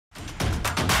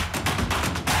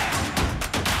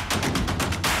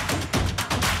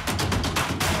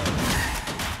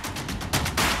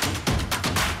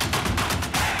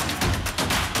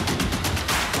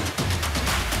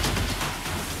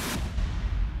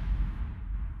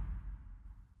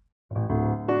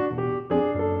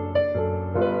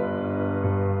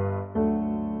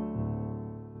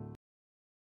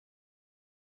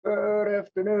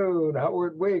afternoon.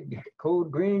 Howard Wiig, Code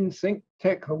Green,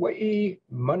 ThinkTech Hawaii,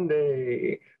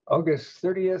 Monday, August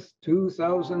 30th,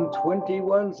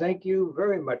 2021. Thank you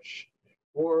very much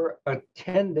for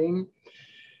attending.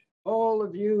 All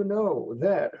of you know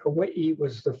that Hawaii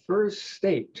was the first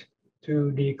state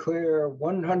to declare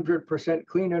 100%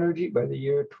 clean energy by the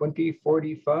year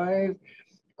 2045.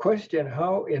 Question,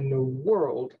 how in the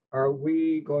world are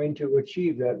we going to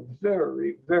achieve that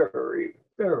very, very,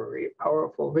 very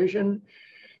powerful vision?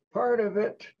 Part of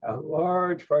it, a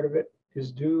large part of it,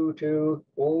 is due to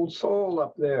Old Sol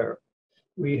up there.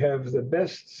 We have the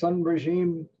best sun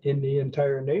regime in the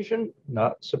entire nation,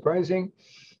 not surprising.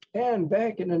 And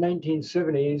back in the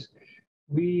 1970s,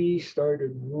 we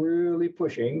started really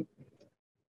pushing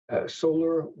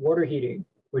solar water heating,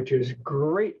 which is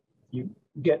great. You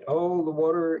get all the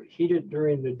water heated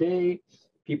during the day.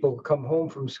 People come home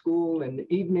from school in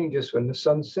the evening just when the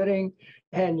sun's setting,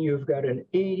 and you've got an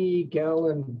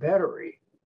 80-gallon battery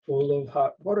full of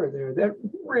hot water there. That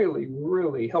really,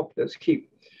 really helped us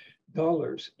keep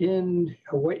dollars in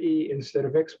Hawaii instead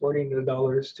of exporting the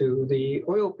dollars to the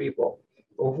oil people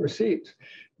overseas.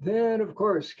 Then, of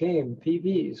course, came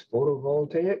PVs,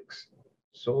 photovoltaics,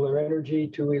 solar energy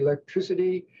to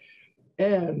electricity,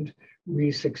 and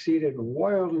we succeeded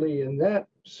wildly in that,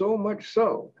 so much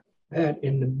so that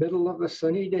in the middle of a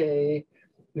sunny day,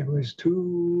 there was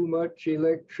too much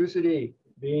electricity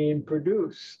being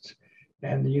produced,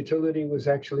 and the utility was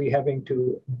actually having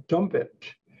to dump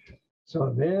it.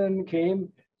 So then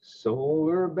came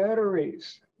solar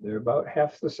batteries. They're about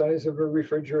half the size of a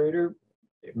refrigerator,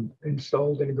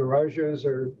 installed in garages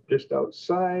or just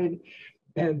outside,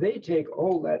 and they take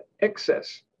all that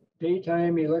excess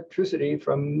daytime electricity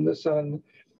from the sun,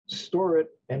 store it,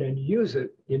 and then use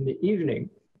it in the evening,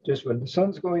 just when the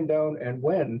sun's going down and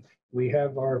when we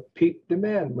have our peak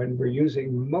demand, when we're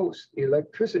using most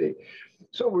electricity.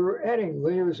 So we're adding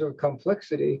layers of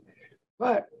complexity.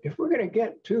 But if we're going to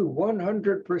get to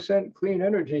 100% clean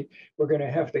energy, we're going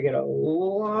to have to get a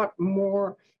lot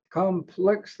more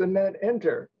complex than that.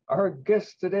 Enter our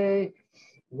guest today,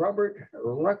 Robert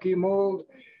Mould,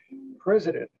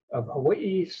 president of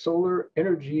Hawaii Solar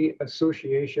Energy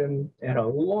Association and a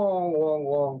long, long,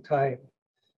 long time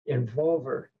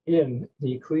involver in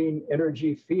the clean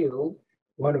energy field,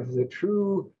 one of the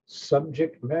true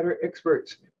subject matter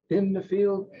experts in the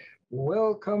field.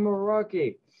 Welcome,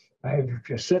 Rocky. I've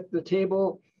just set the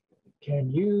table. Can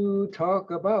you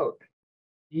talk about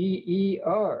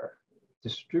DER,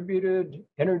 distributed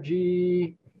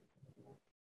energy?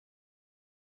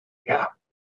 Yeah.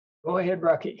 Go ahead,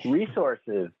 Rocky.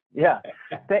 Resources. Yeah.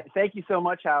 Thank you so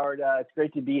much, Howard. It's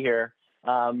great to be here.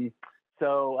 I've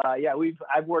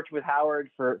worked with Howard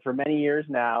for many years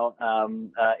now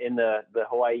in the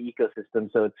Hawaii ecosystem.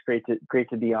 So it's great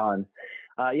to be on.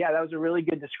 That was a really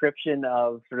good description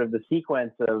of sort of the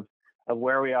sequence of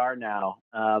where we are now.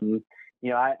 I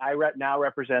now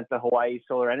represent the Hawaii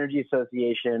Solar Energy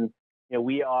Association.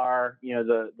 We are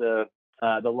the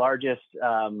largest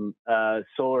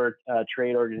solar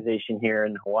trade organization here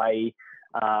in Hawaii.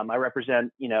 I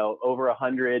represent over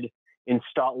 100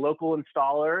 local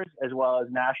installers as well as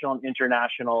national and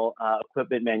international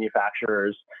equipment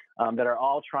manufacturers that are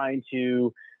all trying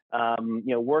to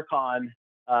work on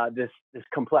this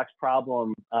complex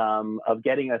problem of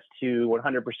getting us to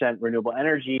 100% renewable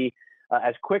energy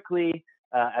as quickly,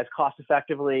 as cost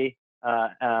effectively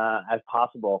as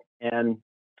possible. And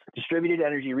distributed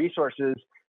energy resources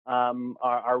have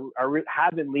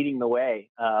been leading the way.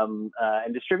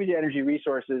 And distributed energy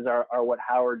resources are what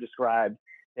Howard described.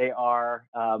 They are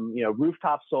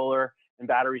rooftop solar and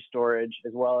battery storage,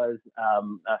 as well as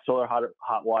solar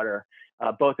hot water,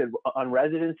 both on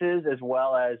residences as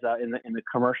well as in the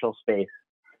commercial space.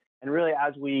 And really,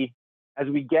 as we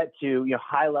get to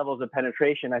high levels of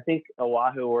penetration, I think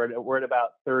Oahu we're at about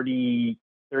 30%,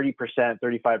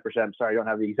 35%. I'm sorry, I don't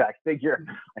have the exact figure.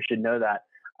 I should know that.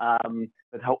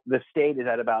 But the state is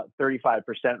at about 35%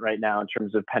 right now in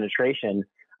terms of penetration.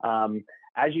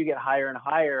 As you get higher and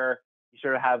higher, you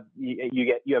sort of have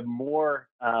you have more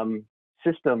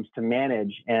systems to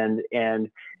manage, and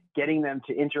getting them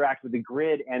to interact with the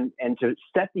grid and to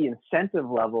set the incentive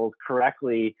levels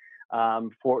correctly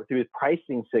through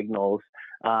pricing signals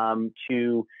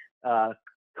to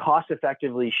cost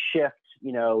effectively shift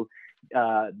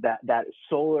that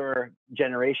solar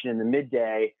generation in the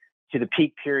midday to the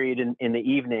peak period in the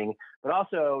evening, but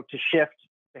also to shift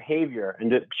behavior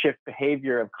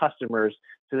of customers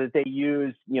so that they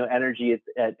use energy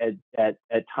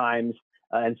at times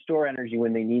and store energy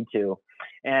when they need to.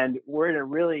 And we're in a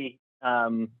really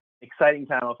exciting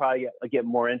time. I'll probably get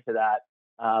more into that.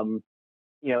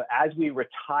 as we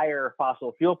retire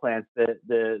fossil fuel plants,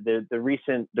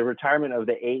 the retirement of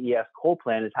the AES coal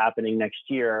plant is happening next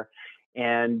year.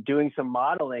 And doing some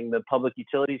modeling, the Public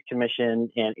Utilities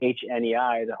Commission and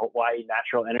HNEI, the Hawaii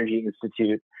Natural Energy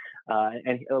Institute,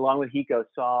 and along with HECO,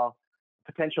 saw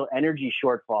potential energy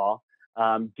shortfall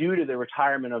due to the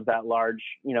retirement of that large,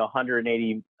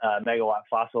 180 megawatt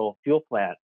fossil fuel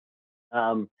plant.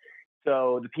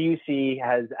 So the PUC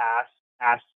has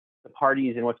asked the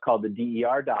parties in what's called the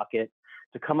DER docket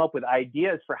to come up with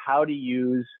ideas for how to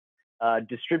use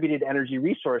distributed energy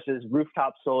resources,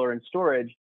 rooftop solar and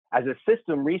storage, as a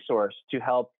system resource to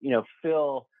help,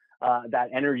 fill that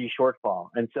energy shortfall.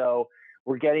 And so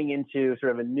we're getting into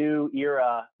sort of a new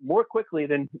era more quickly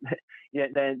than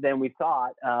we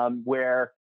thought,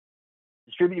 where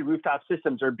distributed rooftop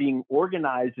systems are being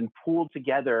organized and pooled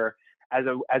together as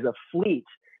a fleet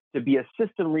to be a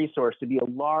system resource, to be a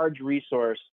large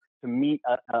resource to meet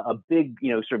a big,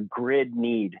 sort of grid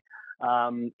need.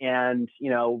 And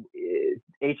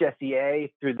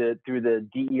HSEA through the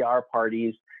DER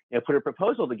parties, put a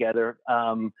proposal together,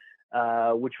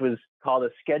 which was called a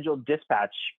scheduled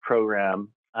dispatch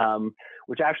program,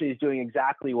 which actually is doing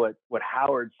exactly what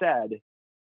Howard said.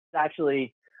 It's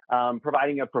actually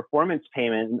providing a performance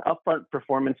payment, an upfront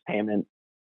performance payment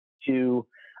to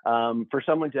for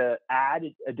someone to add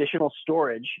additional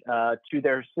storage to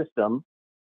their system,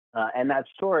 and that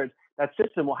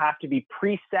system will have to be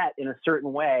preset in a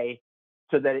certain way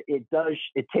so that it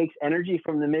takes energy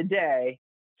from the midday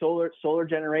solar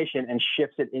generation and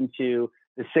shifts it into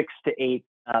the 6 to 8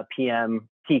 p.m.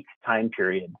 peak time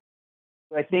period.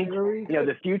 So I think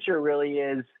the future really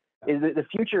is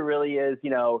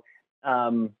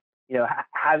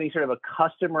having sort of a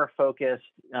customer focused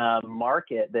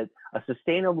market, that a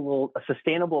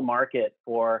sustainable market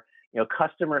for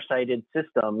customer sited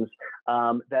systems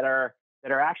that are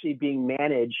actually being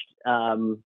managed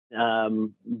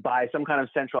by some kind of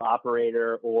central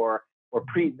operator or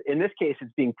in this case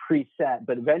it's being preset,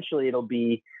 but eventually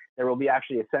there will be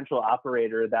actually a central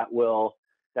operator that will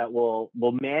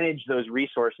manage those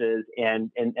resources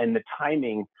and the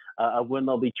timing of when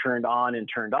they'll be turned on and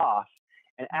turned off.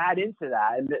 And add into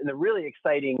that, and the really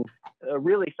exciting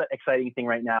thing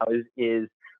right now is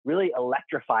really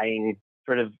electrifying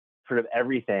sort of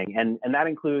everything, and that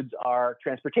includes our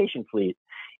transportation fleet,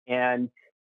 and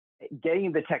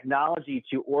getting the technology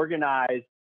to organize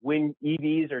when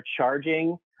EVs are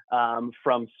charging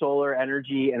from solar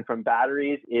energy and from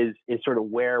batteries is sort of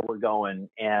where we're going,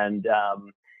 and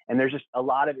there's just a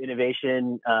lot of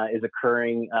innovation is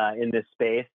occurring in this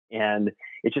space, and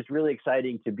it's just really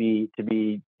exciting to be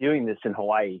doing this in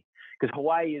Hawaii, because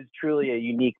Hawaii is truly a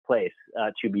unique place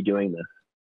to be doing this.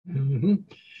 Mm-hmm.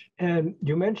 And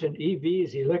you mentioned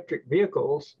EVs, electric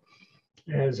vehicles.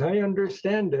 As I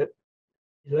understand it,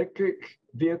 electric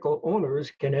vehicle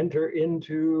owners can enter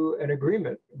into an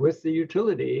agreement with the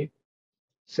utility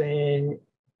saying,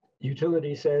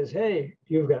 utility says, hey,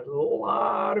 you've got a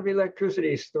lot of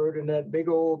electricity stored in that big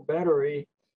old battery.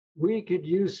 We could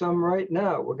use some right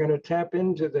now. We're going to tap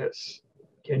into this.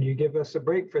 Can you give us a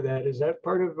break for that? Is that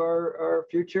part of our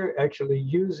future, actually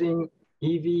using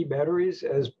EV batteries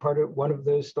as part of one of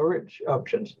those storage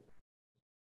options?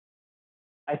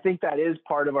 I think that is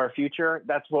part of our future.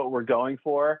 That's what we're going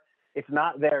for. It's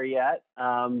not there yet,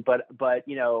 but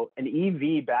an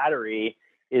EV battery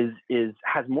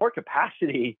has more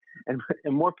capacity and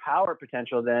more power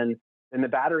potential than the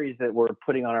batteries that we're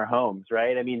putting on our homes,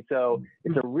 right? I mean, so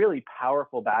it's a really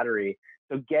powerful battery.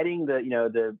 So getting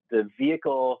the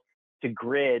vehicle to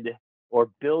grid,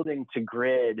 or building to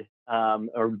grid,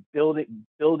 or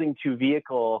building to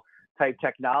vehicle type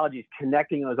technologies,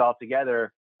 connecting those all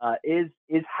together is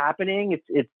happening.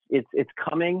 It's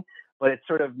coming, but it's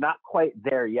sort of not quite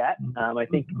there yet. I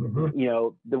think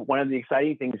one of the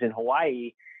exciting things in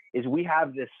Hawaii is we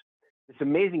have this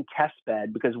amazing test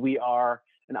bed, because we are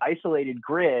an isolated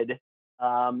grid,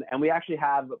 and we actually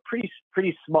have a pretty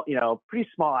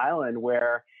small island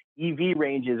where EV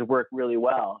ranges work really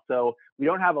well. So we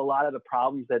don't have a lot of the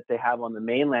problems that they have on the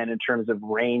mainland in terms of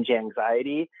range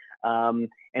anxiety. And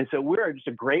so we're just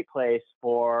a great place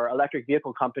for electric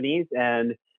vehicle companies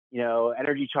and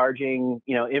energy charging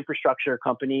infrastructure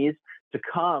companies to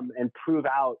come and prove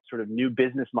out sort of new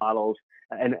business models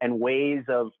and ways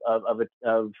of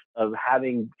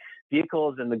having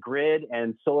vehicles and the grid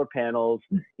and solar panels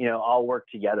all work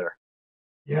together.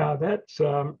 Yeah, that's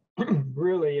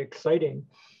really exciting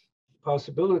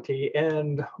possibility,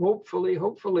 and hopefully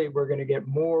we're going to get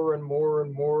more and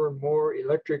more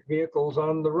electric vehicles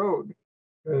on the road.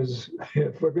 Because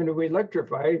if we're going to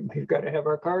electrify, we've got to have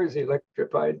our cars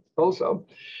electrified also.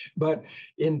 But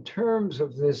in terms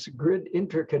of this grid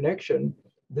interconnection,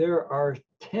 there are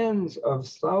tens of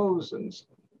thousands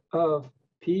of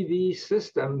PV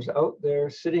systems out there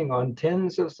sitting on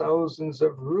tens of thousands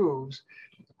of roofs.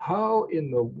 How in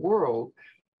the world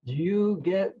do you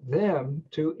get them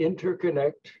to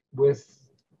interconnect with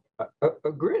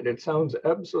a grid? It sounds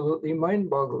absolutely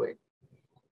mind-boggling.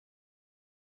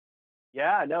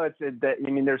 Yeah, no, I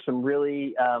mean, there's some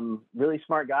really, really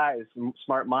smart guys,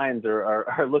 smart minds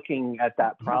are looking at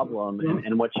that problem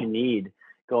and what you need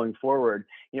going forward.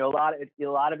 You know, a lot of it's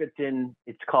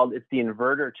it's the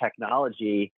inverter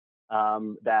technology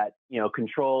that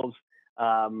controls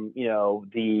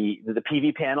the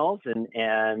PV panels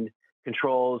and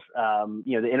controls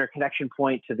the interconnection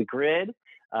point to the grid.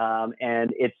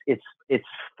 And it's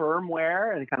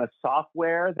firmware and kind of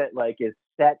software that is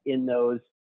set in those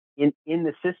in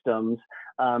the systems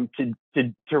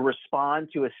to respond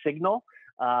to a signal,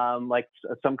 like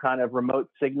some kind of remote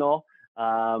signal,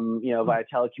 via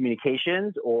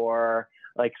telecommunications, or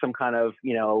like some kind of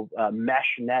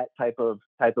mesh net type of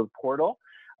portal.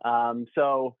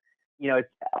 So it's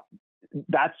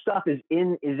that stuff is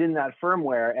in that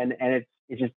firmware, and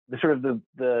it's just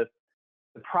the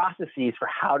processes for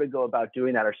how to go about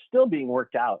doing that are still being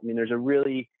worked out. I mean, there's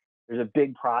a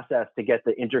big process to get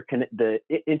the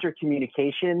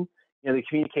intercommunication, the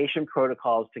communication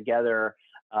protocols together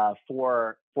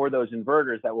for those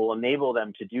inverters that will enable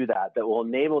them to do that will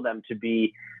enable them to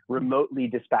be remotely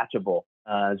dispatchable,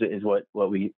 is what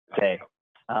we say.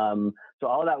 So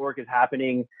all of that work is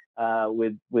happening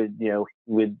with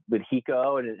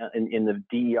HECO and in the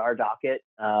DER docket,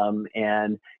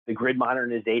 and the grid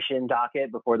modernization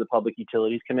docket before the Public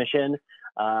Utilities Commission.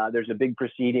 There's a big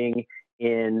proceeding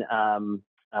in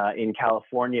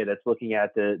California that's looking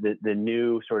at the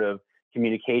new sort of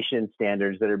communication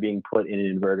standards that are being put in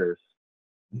inverters.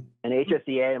 And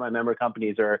HSEA and my member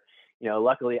companies are,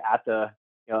 luckily at the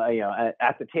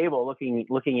table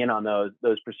looking in on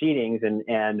those proceedings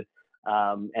and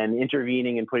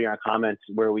intervening and putting our comments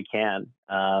where we can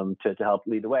to help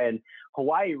lead the way. And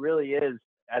Hawaii really is,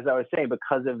 as I was saying,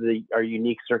 because of our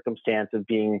unique circumstance of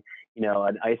being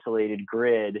an isolated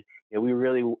grid, we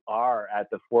really are at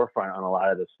the forefront on a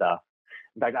lot of this stuff.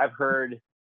 In fact, I've heard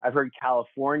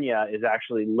California is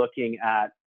actually looking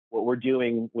at what we're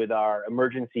doing with our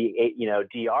emergency,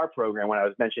 DR program. When I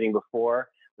was mentioning before,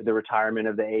 with the retirement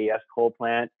of the AES coal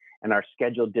plant and our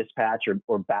scheduled dispatch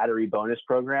or battery bonus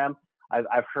program,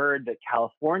 I've heard that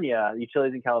California,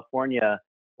 utilities in California,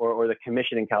 or the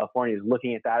commission in California is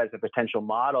looking at that as a potential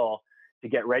model to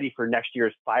get ready for next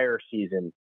year's fire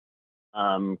season.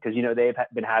 Because they've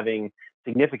been having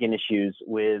significant issues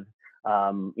with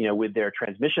their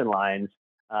transmission lines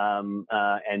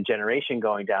and generation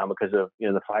going down because of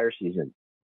the fire season.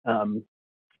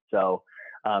 So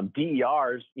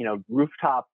DERs,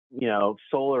 rooftop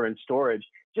solar and storage,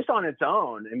 just on its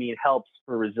own, I mean, helps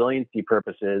for resiliency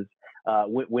purposes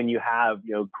when you have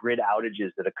grid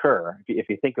outages that occur. If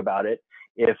you think about it,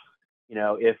 if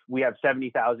we have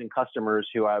 70,000 customers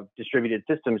who have distributed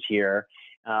systems here,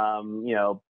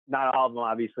 not all of them,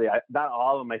 obviously, not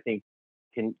all of them, I think,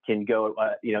 can go,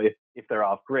 if they're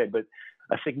off grid, but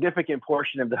a significant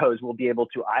portion of those will be able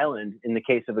to island in the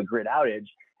case of a grid outage.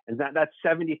 And that's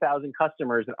 70,000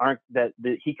 customers that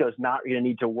the HECO's not going to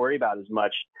need to worry about as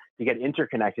much to get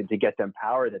interconnected to get them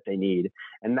power that they need.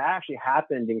 And that actually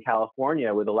happened in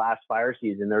California with the last fire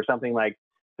season. There was something like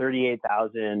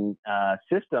 38,000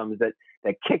 systems that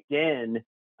kicked in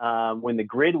when the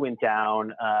grid went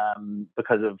down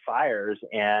because of fires,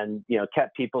 and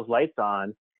kept people's lights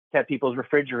on, kept people's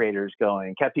refrigerators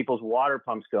going, kept people's water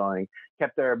pumps going,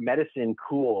 kept their medicine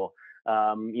cool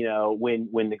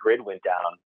when the grid went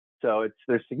down. So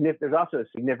there's also a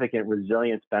significant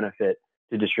resilience benefit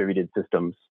to distributed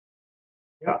systems.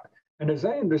 Yeah, and as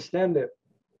I understand it,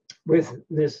 with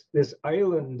this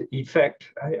island effect,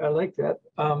 I like that.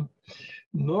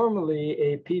 Normally,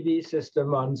 a PV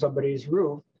system on somebody's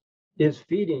roof is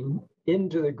feeding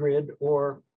into the grid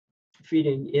or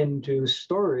feeding into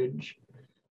storage.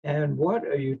 And what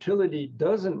a utility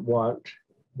doesn't want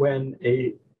when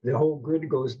the whole grid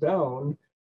goes down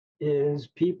is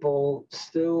people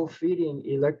still feeding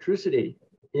electricity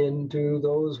into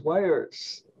those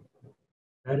wires.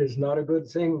 That is not a good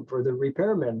thing for the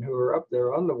repairmen who are up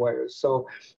there on the wires. So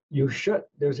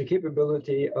there's a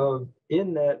capability of,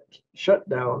 in that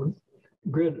shutdown,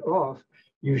 grid off,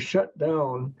 you shut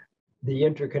down the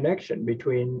interconnection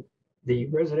between the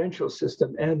residential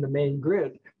system and the main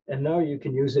grid. And now you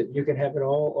can use it, you can have it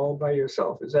all by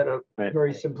yourself. Is that a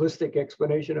very simplistic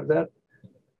explanation of that?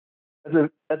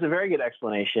 That's a very good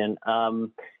explanation.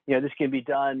 This can be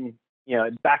done.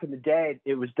 Back in the day,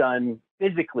 it was done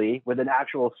physically with an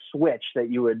actual switch that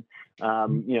you would,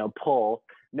 pull.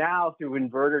 Now, through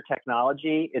inverter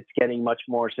technology, it's getting much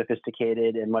more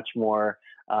sophisticated and much more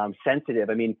sensitive.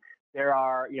 I mean, there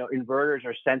are, inverters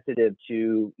are sensitive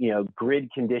to, grid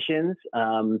conditions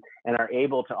and are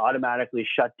able to automatically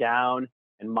shut down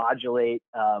and modulate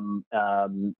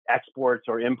exports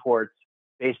or imports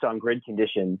based on grid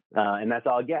conditions. And that's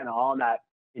all, again, all in that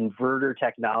inverter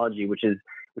technology, which is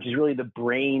really the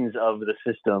brains of the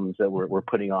systems that we're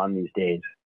putting on these days.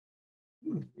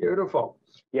 Beautiful.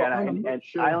 Yeah, and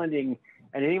islanding,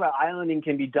 and anything about islanding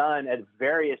can be done at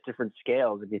various different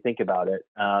scales. If you think about it,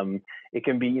 it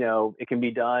can be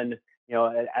done,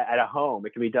 at a home.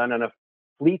 It can be done on a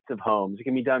fleets of homes. It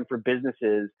can be done for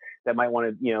businesses that might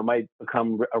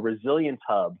become a resilience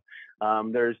hub.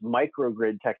 There's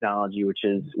microgrid technology, which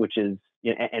is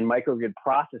and microgrid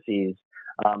processes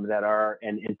that are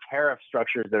and tariff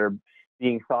structures that are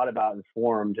being thought about and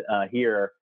formed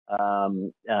here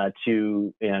to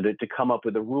come up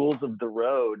with the rules of the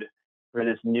road for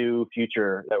this new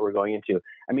future that we're going into.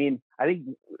 I mean, I think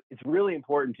it's really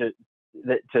important to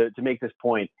make this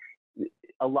point.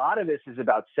 A lot of this is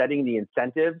about setting the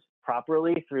incentives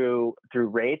properly through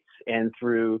rates and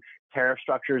through tariff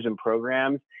structures and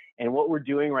programs. And what we're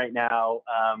doing right now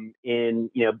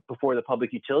before the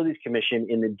Public Utilities Commission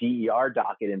in the DER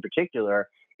docket in particular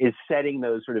is setting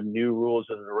those sort of new rules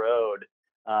of the road,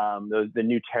 the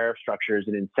new tariff structures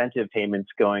and incentive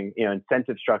payments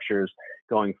incentive structures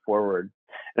going forward.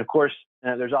 And of course,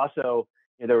 there's also,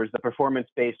 there was the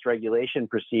performance-based regulation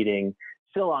proceeding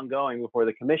still ongoing before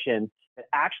the commission that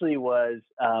actually was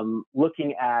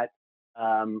looking at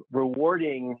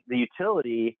rewarding the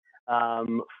utility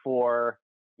for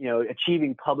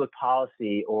achieving public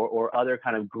policy or other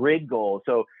kind of grid goals,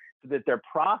 so that their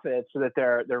profits, so that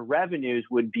their revenues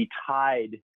would be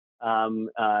tied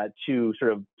to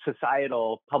sort of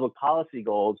societal public policy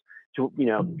goals, to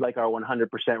like our 100%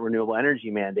 renewable energy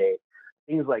mandate,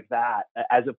 things like that,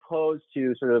 as opposed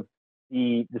to sort of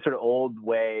the sort of old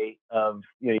way of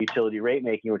utility rate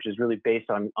making, which is really based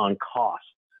on cost.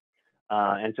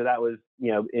 And so that was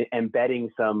embedding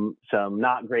some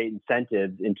not great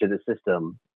incentives into the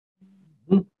system.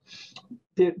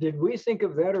 Did we think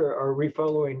of that, or are we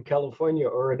following California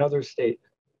or another state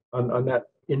on that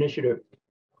initiative?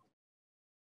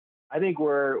 I think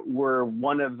we're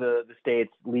one of the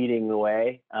states leading the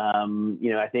way.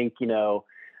 I think there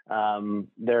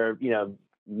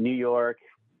New York,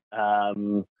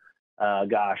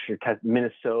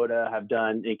 Minnesota have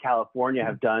done, California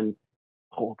have done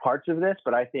whole parts of this,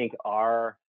 but I think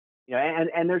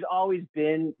and there's always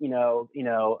been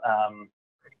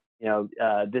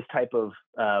this type of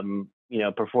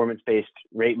performance-based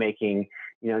rate making,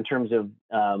 in terms of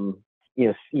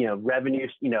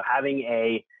revenues, having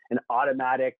an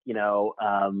automatic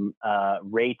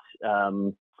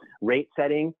rate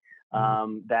setting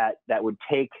that would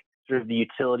take sort of the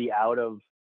utility out of,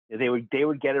 they would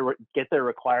get their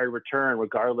required return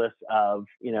regardless of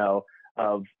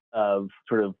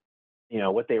sort of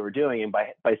what they were doing, and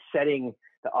by setting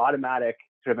the automatic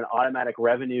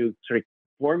revenue sort of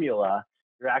formula,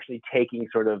 you're actually taking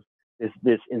sort of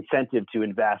this incentive to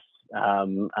invest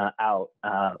out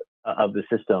of the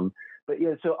system. But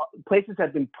so places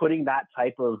have been putting that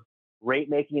type of rate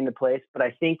making into place. But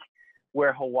I think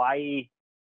where Hawaii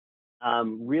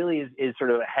really is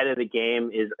sort of ahead of the game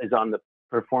is on the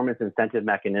performance incentive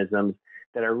mechanisms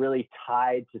that are really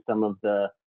tied to some of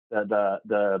the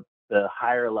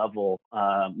higher level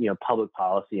public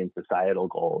policy and societal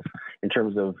goals in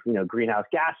terms of greenhouse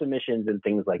gas emissions and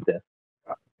things like this.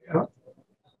 Yeah.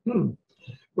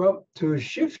 Well, to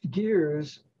shift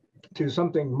gears to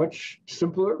something much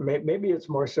simpler, maybe it's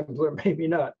more simpler, maybe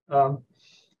not.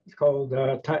 It's called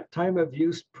time of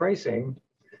use pricing.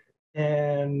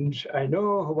 And I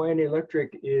know Hawaiian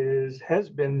Electric has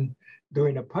been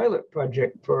doing a pilot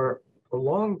project for a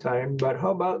long time, but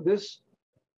how about this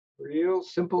real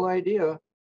simple idea?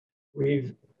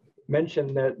 We've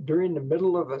mentioned that during the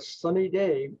middle of a sunny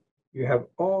day, you have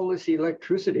all this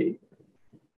electricity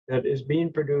that is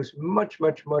being produced much,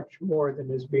 much, much more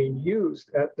than is being used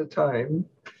at the time.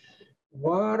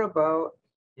 What about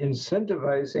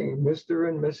incentivizing Mr.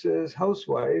 and Mrs.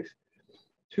 Housewife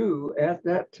to, at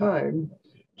that time,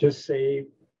 just say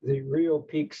the real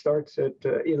peak starts at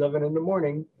 11 in the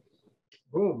morning,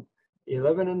 boom,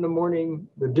 11 in the morning,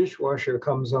 the dishwasher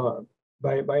comes on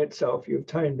by itself, you've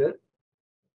timed it.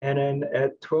 And then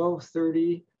at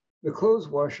 12:30, the clothes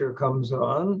washer comes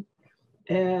on.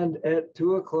 And at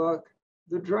 2 o'clock,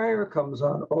 the dryer comes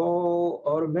on, all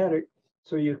automatic,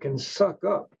 so you can suck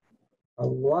up a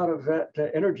lot of that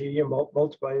energy. You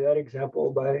multiply that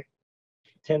example by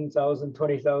 10,000,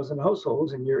 20,000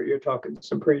 households, and you're talking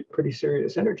some pretty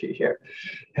serious energy here.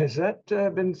 Has that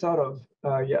been thought of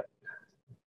yet?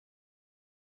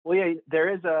 Well, yeah,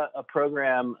 there is a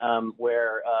program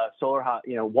where solar hot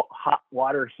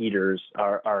water heaters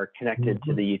are connected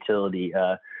to the utility,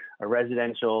 a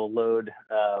residential load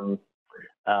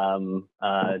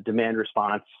demand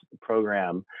response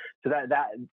program. So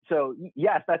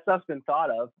yes, that stuff's been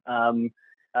thought of.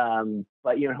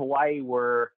 But in Hawaii,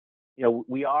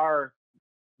 we are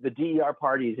the DER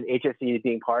parties and HSE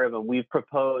being part of them. We've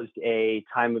proposed a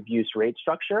time of use rate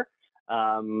structure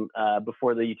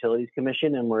before the Utilities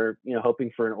Commission, and we're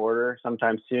hoping for an order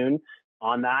sometime soon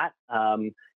on that.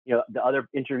 The other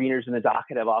interveners in the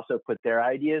docket have also put their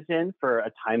ideas in for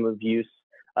a time of use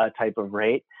type of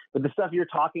rate. But the stuff you're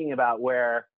talking about,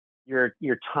 where you're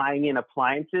tying in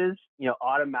appliances,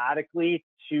 automatically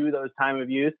to those time of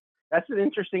use, that's an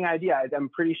interesting idea. I'm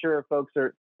pretty sure folks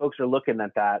are looking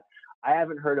at that. I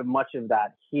haven't heard of much of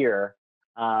that here.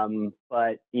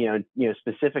 But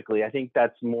specifically, I think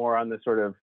that's more on the sort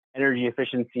of energy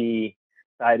efficiency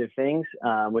side of things,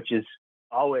 which is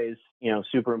always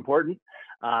super important.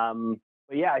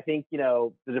 But yeah, I think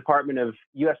the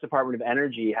U.S. Department of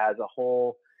Energy has a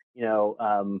whole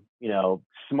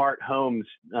smart homes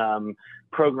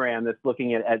program that's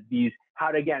looking at these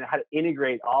how to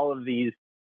integrate all of these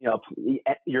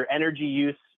your energy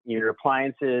use, your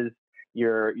appliances,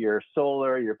 your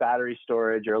solar, your battery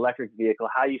storage, your electric vehicle,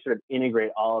 how you sort of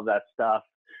integrate all of that stuff,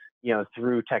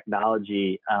 through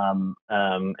technology, and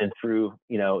through,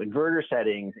 inverter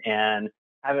settings, and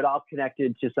have it all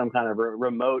connected to some kind of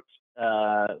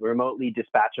remotely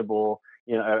dispatchable,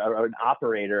 or an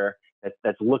operator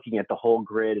that's looking at the whole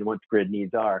grid and what the grid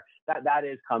needs are. That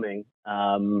is coming.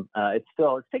 It's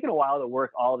taken a while to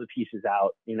work all the pieces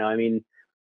out.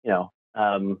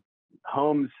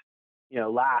 Homes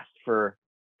last for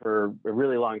a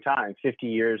really long time, 50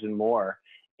 years and more.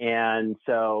 And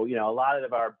so, a lot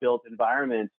of our built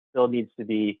environment still needs to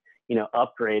be,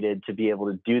 upgraded to be able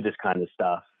to do this kind of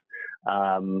stuff.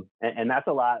 And that's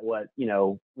a lot what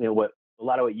you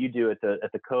do at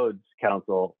the Codes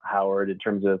Council, Howard, in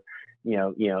terms of,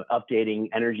 updating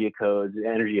energy codes,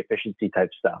 energy efficiency type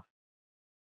stuff.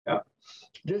 Yeah.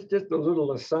 Just a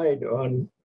little aside on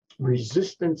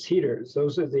resistance heaters.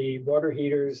 Those are the water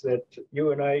heaters that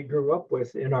you and I grew up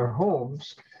with in our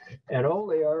homes. And all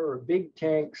they are big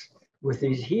tanks with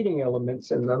these heating elements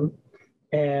in them.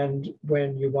 And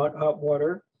when you want hot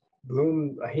water,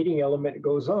 boom, a heating element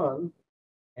goes on,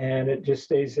 and it just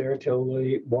stays there till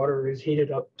the water is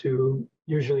heated up to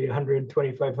usually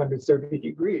 125, 130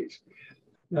 degrees.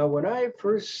 Now, when I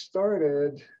first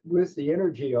started with the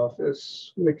Energy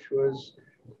Office, which was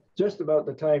just about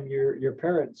the time your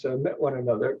parents met one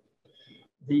another,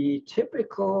 the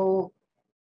typical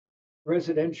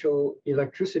residential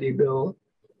electricity bill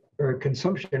or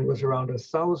consumption was around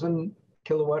 1,000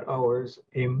 kilowatt hours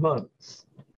a month.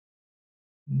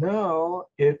 Now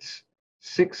it's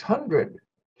 600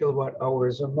 kilowatt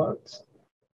hours a month.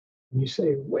 And you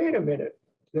say, wait a minute,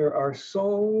 there are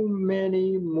so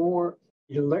many more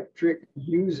electric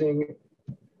using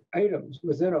items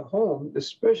within a home,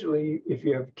 especially if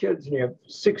you have kids and you have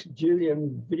 6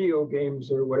 jillion video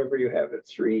games or whatever you have,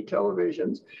 3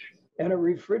 televisions, and a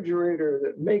refrigerator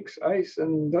that makes ice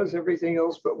and does everything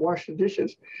else but wash the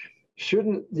dishes.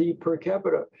 Shouldn't the per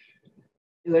capita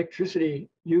electricity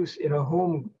use in a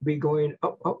home be going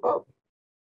up, up, up?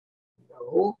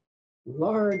 No,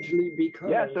 largely because...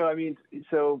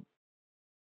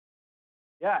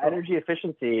 Yeah, energy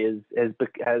efficiency has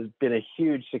been a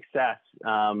huge success,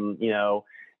 going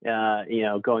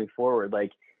forward.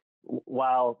 Like,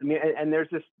 and there is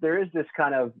this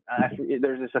kind of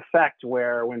there's this effect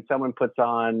where when someone puts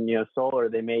on solar,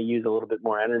 they may use a little bit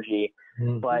more energy,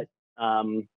 but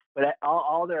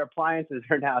all their appliances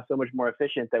are now so much more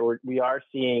efficient that we are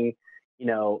seeing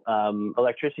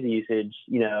electricity usage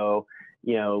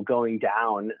going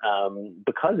down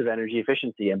because of energy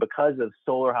efficiency and because of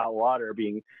solar hot water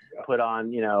being put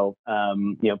on.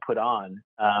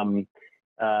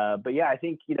 But yeah, I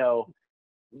think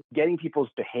getting people's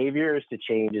behaviors to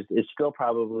change is still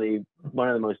probably one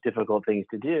of the most difficult things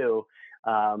to do.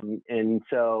 And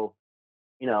so,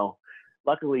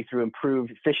 luckily through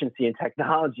improved efficiency and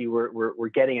technology, we're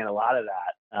getting at a lot of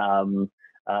that.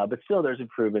 But still, there's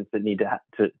improvements that need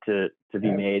to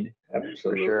be made. Absolutely.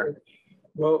 For sure.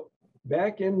 Well,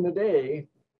 back in the day,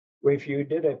 if you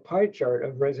did a pie chart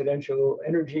of residential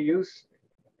energy use,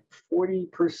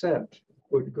 40%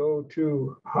 would go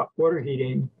to hot water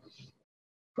heating,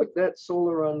 put that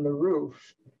solar on the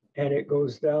roof, and it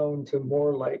goes down to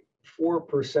more like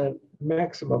 4%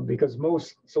 maximum, because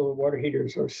most solar water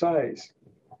heaters are sized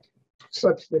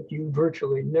such that you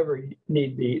virtually never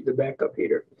need the backup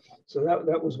heater. So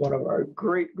that was one of our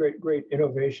great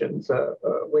innovations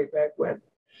way back when.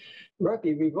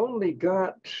 Rocky, we've only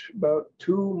got about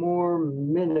 2 more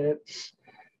minutes.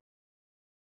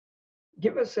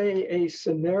 Give us a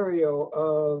scenario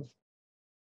of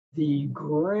the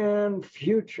grand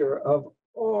future of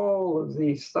all of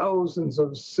these thousands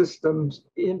of systems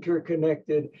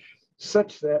interconnected,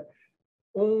 such that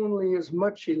only as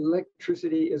much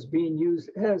electricity is being used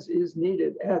as is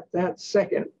needed at that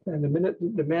second. And the minute the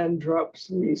demand drops,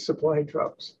 the supply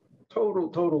drops.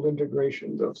 Total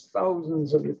integration of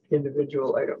thousands of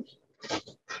individual items.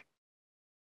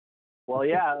 Well,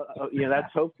 yeah,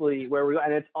 that's hopefully where we're going.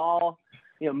 And it's all,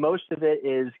 most of it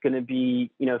is going to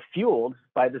be, fueled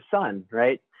by the sun,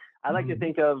 right? I like to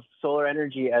think of solar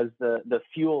energy as the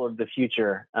fuel of the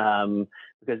future,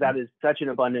 because that is such an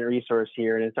abundant resource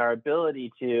here, and it's our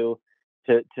ability to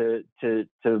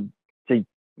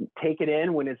take it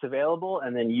in when it's available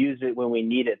and then use it when we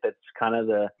need it. That's kind of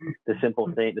the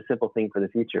simple thing for the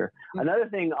future. Another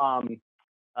thing, it's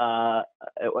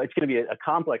going to be a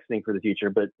complex thing for the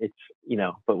future, but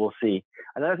but we'll see.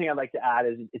 Another thing I'd like to add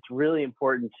is it's really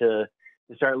important to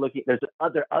start looking. There's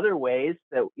other ways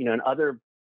that and other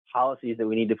policies that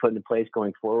we need to put into place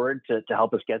going forward to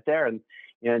help us get there. And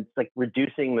it's like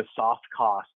reducing the soft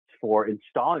costs for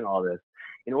installing all this.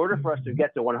 In order for us to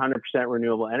get to 100%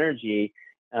 renewable energy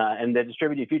and the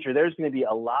distributed future, there's going to be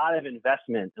a lot of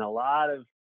investment and a lot of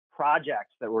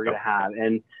projects that we're going to have.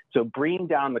 And so bringing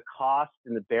down the costs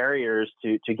and the barriers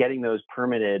to getting those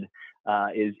permitted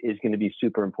is going to be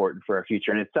super important for our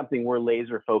future. And it's something we're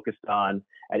laser focused on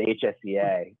at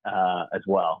HSEA as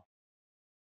well.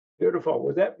 Beautiful.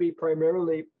 Would that be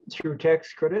primarily through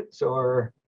tax credits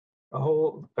or a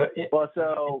whole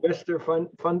investor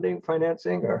funding,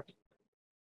 financing, or?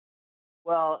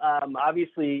 Well,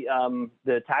 obviously,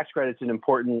 the tax credit's an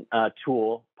important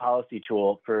policy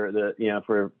tool for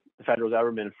for the federal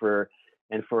government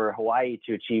and for Hawaii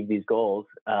to achieve these goals.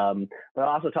 But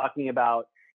also talking about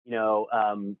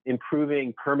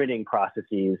improving permitting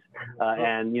processes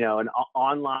and an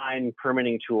online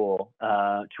permitting tools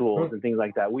and things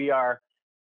like that.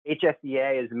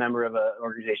 HSEA is a member of an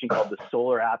organization called the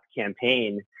Solar App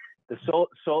Campaign. The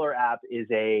Solar App is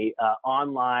a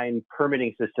online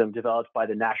permitting system developed by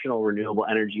the National Renewable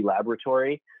Energy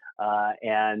Laboratory,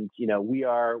 and we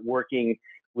are working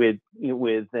with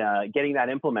getting that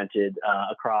implemented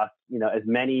across as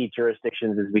many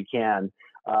jurisdictions as we can.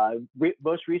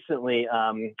 Most recently,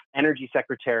 Energy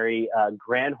Secretary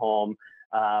Granholm,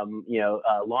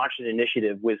 launched an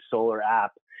initiative with Solar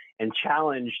App and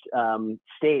challenged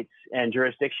states and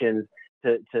jurisdictions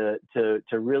to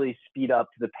really speed up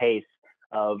the pace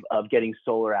of getting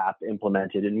Solar App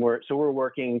implemented. And we're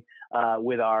working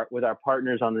with our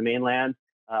partners on the mainland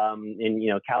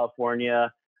in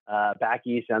California, back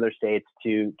east, and other states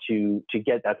to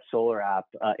get that Solar App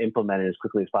implemented as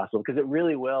quickly as possible, because it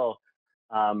really will.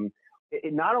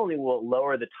 It not only will it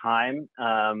lower the time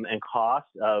and cost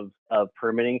of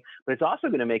permitting, but it's also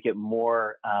going to make it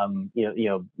more,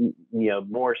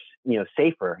 more,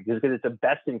 safer, because it's a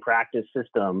best in practice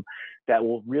system that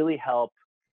will really help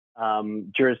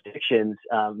jurisdictions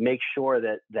make sure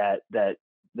that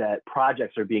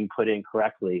projects are being put in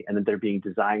correctly and that they're being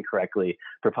designed correctly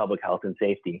for public health and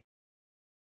safety.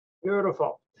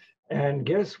 Beautiful. And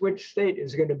guess which state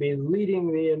is going to be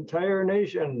leading the entire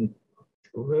nation?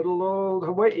 Little old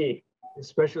Hawaii,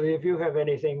 especially if you have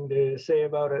anything to say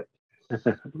about it.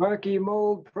 Robert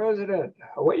Mould, President,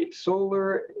 Hawaii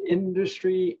Solar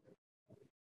Industry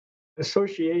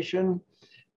Association,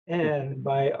 and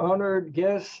my honored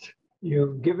guest,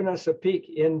 you've given us a peek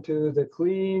into the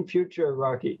clean future,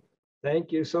 Rocky.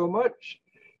 Thank you so much.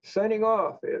 Signing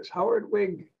off is Howard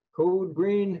Wiig, Code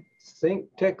Green,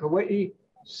 ThinkTech Hawaii.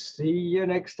 See you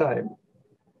next time.